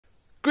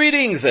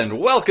Greetings and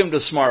welcome to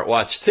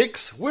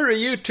SmartWatchTicks. We're a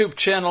YouTube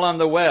channel on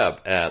the web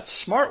at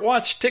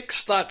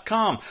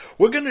SmartWatchTicks.com.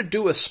 We're going to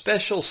do a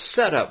special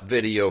setup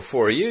video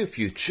for you if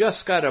you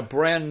just got a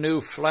brand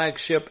new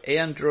flagship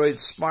Android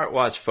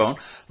smartwatch phone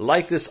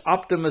like this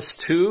Optimus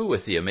 2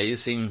 with the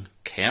amazing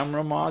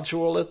camera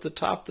module at the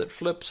top that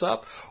flips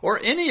up, or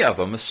any of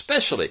them,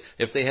 especially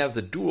if they have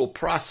the dual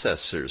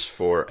processors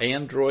for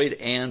Android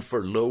and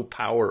for low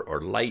power or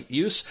light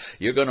use.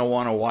 You're going to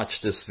want to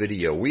watch this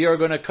video. We are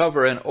going to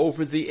cover an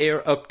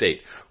over-the-air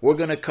update. We're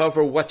going to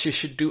cover what you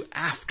should do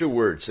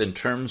afterwards in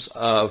terms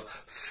of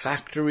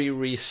factory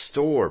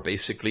restore,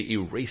 basically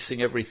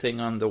erasing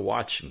everything on the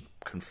watch and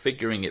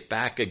configuring it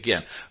back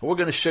again. We're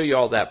going to show you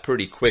all that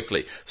pretty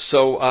quickly.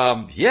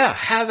 So, yeah,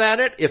 have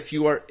at it. If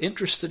you are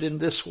interested in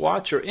this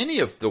watch or any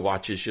of the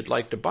watches you'd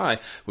like to buy,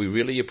 we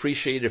really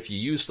appreciate if you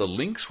use the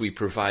links we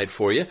provide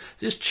for you.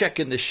 Just check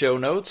in the show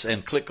notes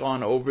and click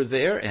on over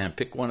there and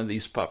pick one of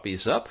these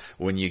puppies up.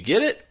 When you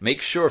get it,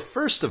 make sure,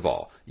 first of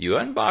all, you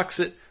unbox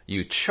it,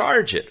 you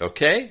charge it,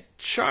 okay?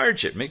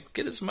 Charge it.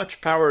 Get as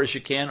much power as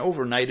you can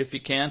overnight if you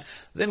can.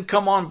 Then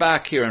come on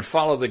back here and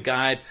follow the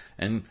guide,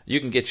 and you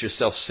can get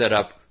yourself set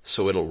up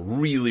so it'll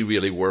really,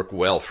 really work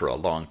well for a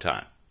long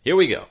time. Here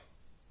we go.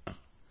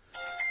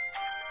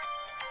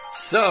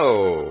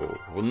 So,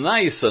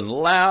 nice and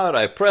loud.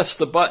 I pressed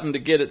the button to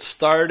get it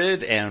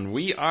started, and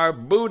we are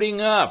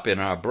booting up in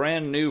our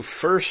brand new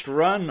first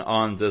run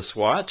on this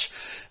watch.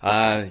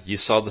 You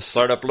saw the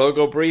startup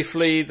logo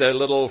briefly, the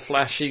little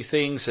flashy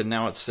things, and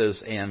now it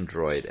says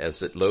Android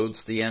as it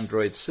loads the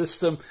Android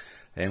system,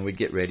 and we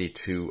get ready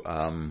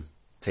to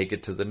take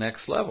it to the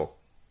next level.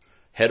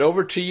 Head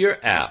over to your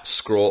app,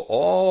 scroll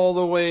all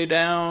the way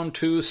down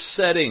to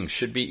settings,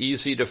 should be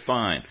easy to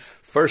find.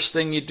 First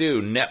thing you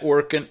do,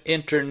 network and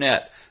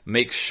internet.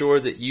 Make sure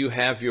that you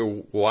have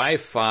your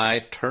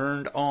Wi-Fi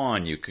turned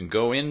on. You can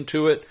go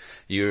into it.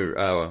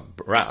 Your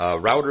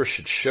router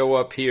should show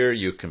up here.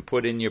 You can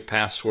put in your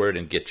password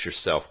and get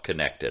yourself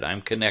connected.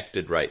 I'm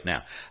connected right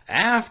now.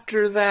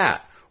 After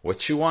that,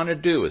 what you want to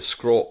do is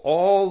scroll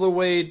all the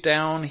way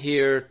down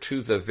here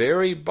to the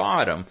very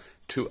bottom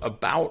to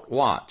About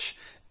Watch.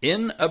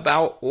 In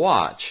About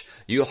Watch,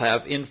 you'll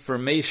have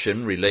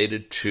information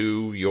related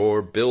to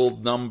your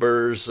build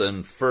numbers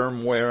and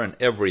firmware and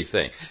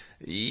everything.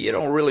 You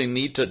don't really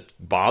need to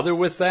bother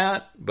with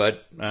that,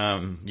 but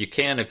you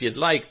can if you'd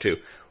like to.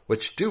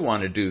 What you do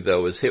want to do,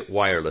 though, is hit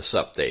wireless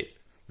update.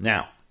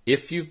 Now,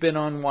 if you've been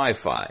on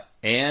Wi-Fi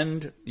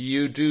and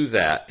you do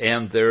that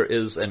and there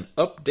is an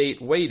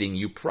update waiting,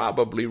 you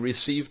probably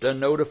received a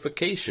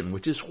notification,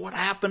 which is what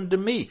happened to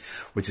me,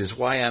 which is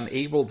why I'm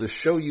able to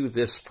show you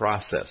this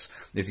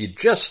process. If you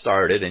just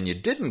started and you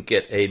didn't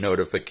get a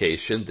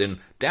notification, then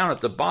down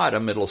at the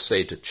bottom it'll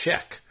say to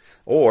check,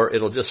 or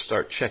it'll just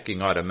start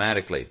checking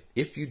automatically.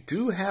 If you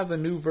do have a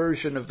new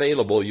version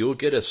available, you'll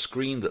get a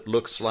screen that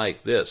looks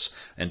like this,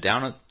 and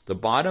down at the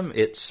bottom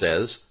it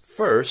says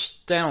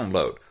first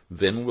download.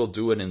 Then we'll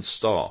do an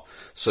install.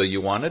 So you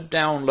want to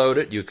download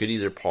it. You could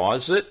either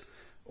pause it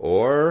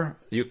or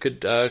you could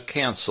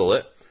cancel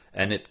it,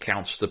 and it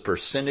counts the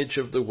percentage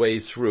of the way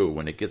through.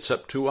 When it gets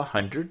up to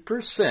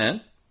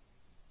 100%,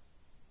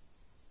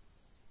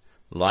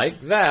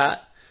 like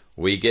that,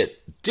 we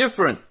get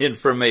different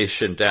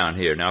information down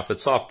here. Now, if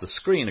it's off the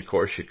screen, of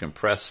course, you can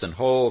press and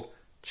hold,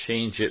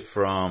 change it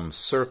from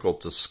circle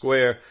to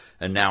square,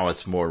 and now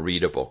it's more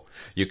readable.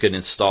 You can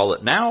install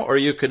it now or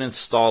you can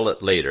install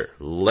it later.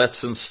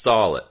 Let's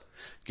install it.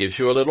 Gives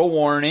you a little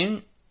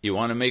warning. You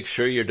want to make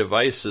sure your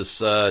device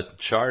is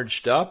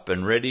charged up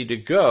and ready to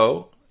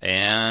go,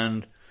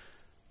 and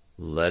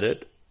let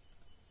it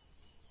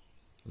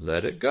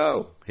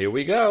go. Here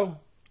we go.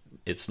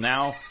 It's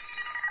now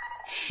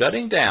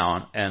shutting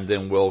down, and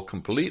then we'll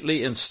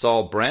completely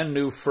install brand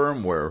new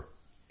firmware,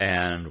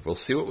 and we'll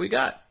see what we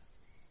got.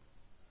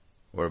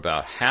 We're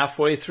about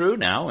halfway through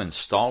now,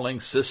 installing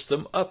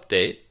system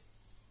update.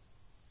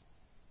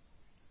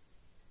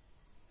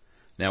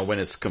 Now when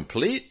it's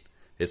complete,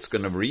 it's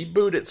going to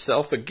reboot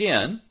itself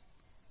again.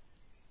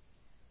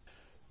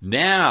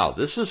 Now,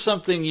 this is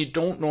something you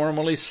don't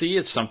normally see.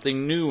 It's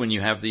something new when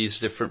you have these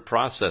different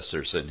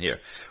processors in here.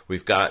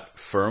 We've got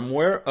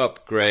firmware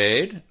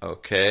upgrade,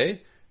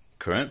 okay.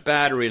 Current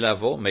battery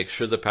level, make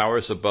sure the power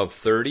is above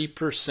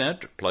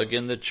 30%, plug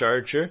in the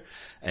charger,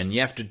 and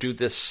you have to do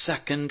this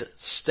second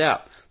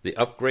step. The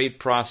upgrade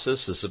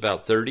process is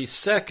about 30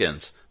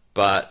 seconds,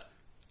 but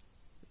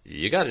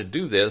you got to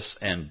do this,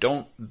 and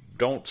don't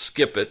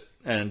skip it,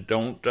 and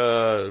don't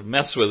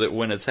mess with it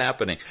when it's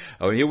happening.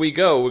 Oh, here we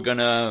go. We're going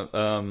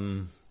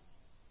to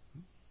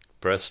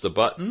press the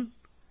button.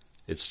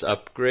 It's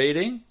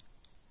upgrading.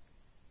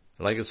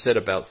 Like I said,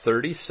 about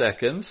 30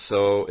 seconds,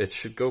 so it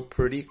should go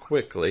pretty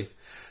quickly.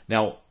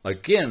 Now,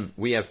 again,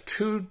 we have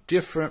two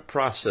different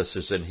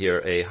processors in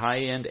here. A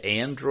high-end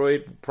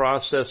Android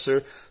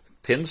processor,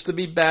 tends to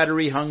be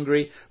battery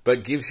hungry,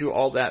 but gives you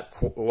all that,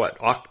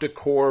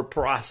 octa-core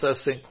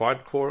processing,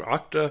 quad-core,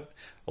 octa,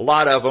 a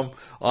lot of them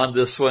on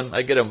this one.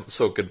 I get them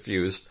so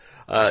confused.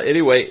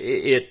 Anyway,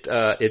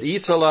 it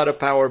eats a lot of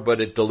power, but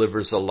it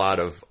delivers a lot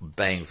of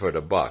bang for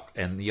the buck.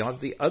 And you have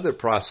the other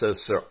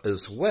processor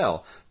as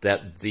well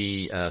that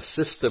the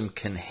system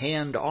can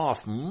hand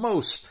off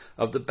most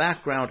of the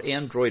background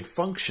Android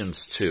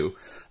functions to,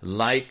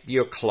 like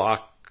your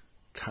clock,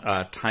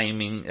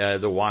 timing,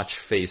 the watch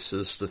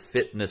faces, the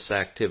fitness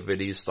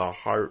activities, the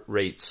heart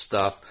rate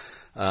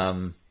stuff,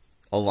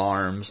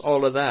 alarms,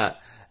 all of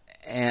that.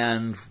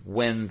 And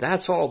when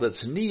that's all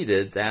that's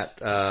needed,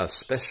 that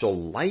special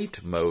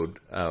light mode,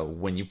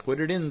 when you put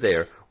it in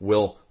there,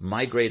 will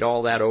migrate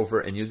all that over,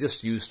 and you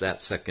just use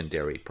that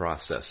secondary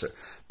processor.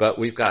 But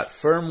we've got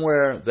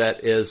firmware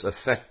that is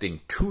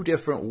affecting two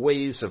different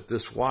ways of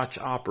this watch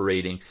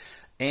operating,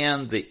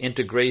 and the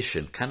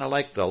integration, kind of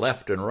like the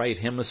left and right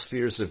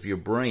hemispheres of your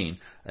brain.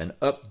 An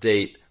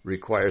update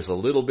requires a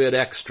little bit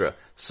extra,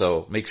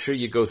 so make sure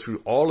you go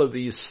through all of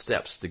these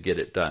steps to get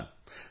it done.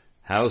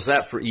 How's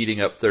that for eating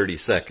up 30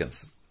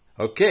 seconds?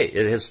 Okay,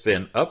 it has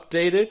been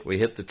updated. We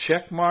hit the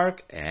check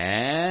mark,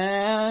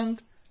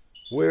 and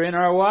we're in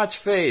our watch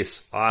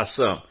face.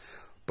 Awesome.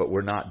 But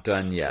we're not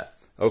done yet.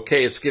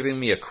 Okay, it's giving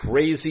me a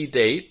crazy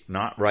date,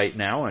 not right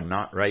now and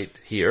not right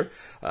here,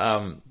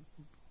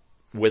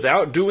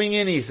 without doing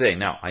anything.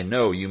 Now, I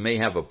know you may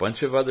have a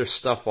bunch of other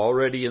stuff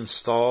already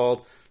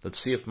installed. Let's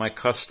see if my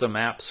custom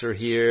apps are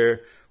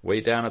here.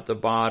 Way down at the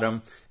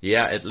bottom.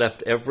 Yeah, it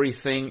left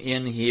everything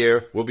in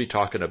here. We'll be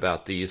talking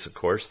about these, of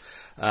course.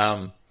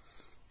 But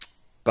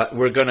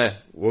we're gonna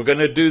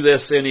do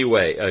this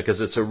anyway, because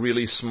it's a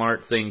really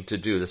smart thing to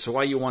do. That's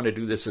why you want to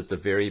do this at the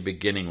very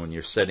beginning when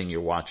you're setting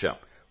your watch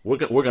up. We're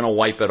gonna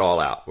wipe it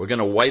all out. We're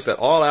gonna wipe it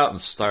all out and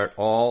start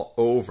all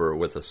over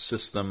with a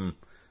system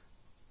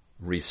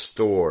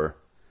restore.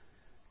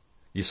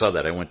 You saw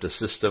that. I went to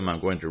system. I'm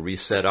going to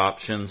reset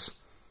options.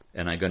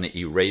 And I'm going to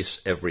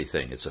erase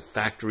everything. It's a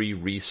factory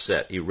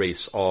reset,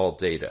 erase all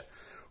data.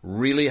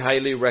 Really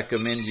highly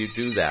recommend you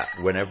do that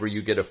whenever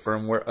you get a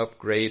firmware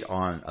upgrade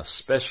on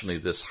especially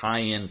this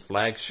high-end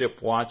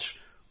flagship watch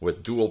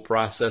with dual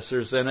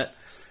processors in it,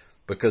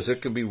 because there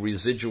could be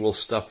residual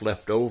stuff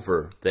left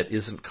over that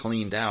isn't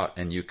cleaned out,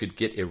 and you could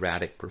get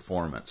erratic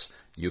performance.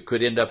 You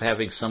could end up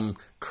having some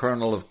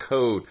kernel of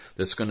code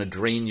that's going to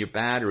drain your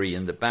battery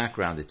in the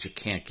background that you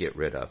can't get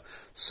rid of.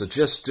 So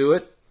just do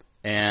it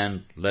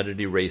and let it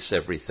erase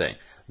everything.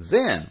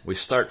 Then we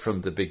start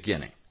from the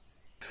beginning.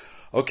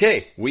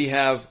 Okay, we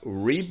have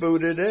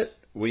rebooted it,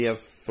 we have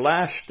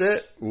flashed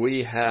it,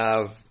 we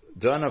have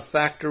done a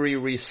factory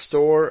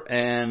restore,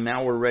 and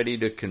now we're ready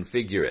to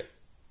configure it.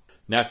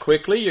 Now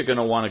quickly, you're going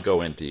to want to go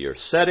into your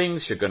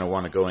settings, you're going to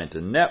want to go into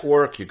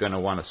network, you're going to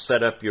want to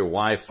set up your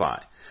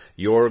Wi-Fi.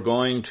 You're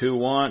going to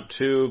want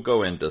to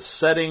go into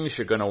settings,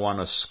 you're going to want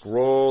to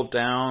scroll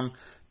down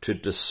to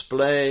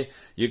display.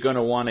 You're going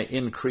to want to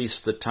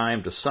increase the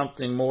time to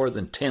something more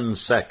than 10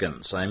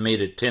 seconds. I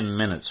made it 10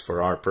 minutes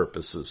for our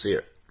purposes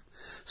here.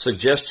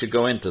 Suggest you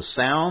go into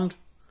sound,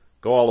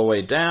 go all the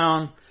way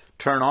down,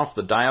 turn off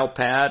the dial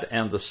pad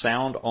and the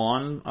sound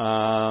on,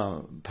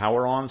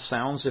 power on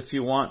sounds if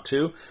you want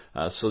to,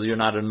 so you're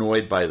not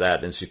annoyed by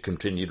that as you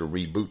continue to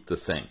reboot the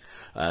thing.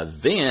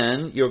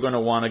 Then you're going to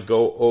want to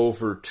go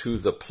over to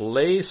the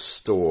Play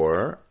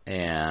Store,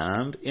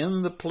 and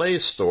in the Play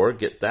Store,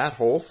 get that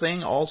whole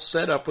thing all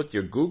set up with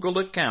your Google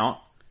account.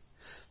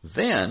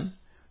 Then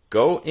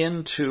go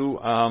into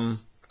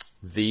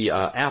the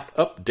app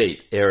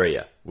update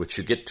area, which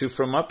you get to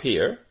from up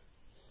here.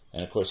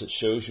 And of course, it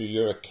shows you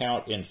your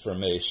account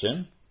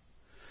information.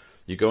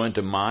 You go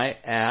into My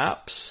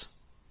Apps,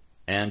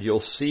 and you'll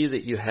see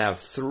that you have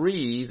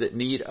 3 that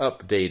need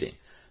updating.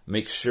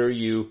 Make sure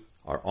you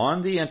are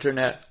on the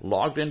internet,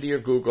 logged into your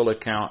Google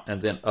account,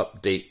 and then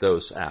update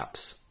those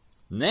apps.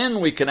 And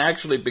then we can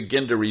actually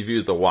begin to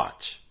review the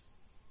watch.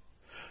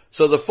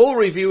 So the full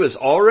review is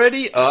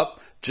already up.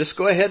 Just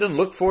go ahead and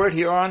look for it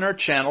here on our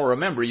channel.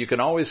 Remember, you can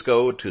always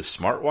go to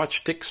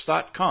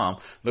SmartWatchTicks.com,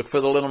 look for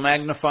the little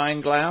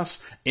magnifying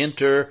glass,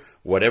 enter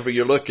whatever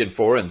you're looking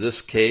for, in this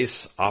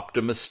case,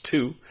 Optimus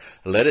 2.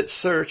 Let it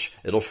search.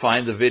 It'll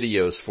find the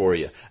videos for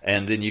you,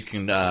 and then you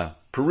can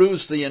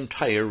peruse the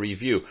entire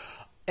review.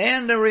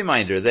 And a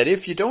reminder that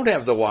if you don't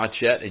have the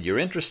watch yet and you're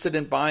interested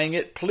in buying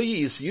it,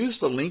 please use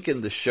the link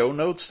in the show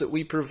notes that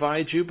we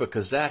provide you,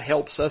 because that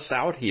helps us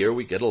out here.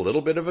 We get a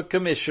little bit of a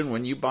commission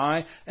when you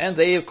buy, and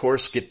they, of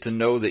course, get to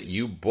know that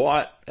you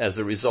bought as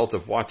a result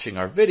of watching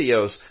our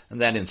videos,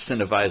 and that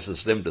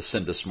incentivizes them to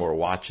send us more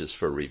watches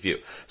for review.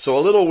 So a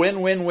little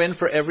win-win-win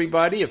for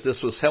everybody. If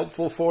this was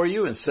helpful for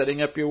you in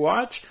setting up your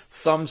watch,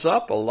 thumbs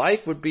up, a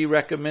like would be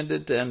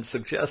recommended and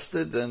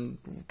suggested and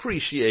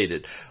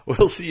appreciated.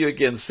 We'll see you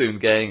again soon,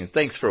 gang, and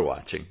thanks for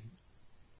watching.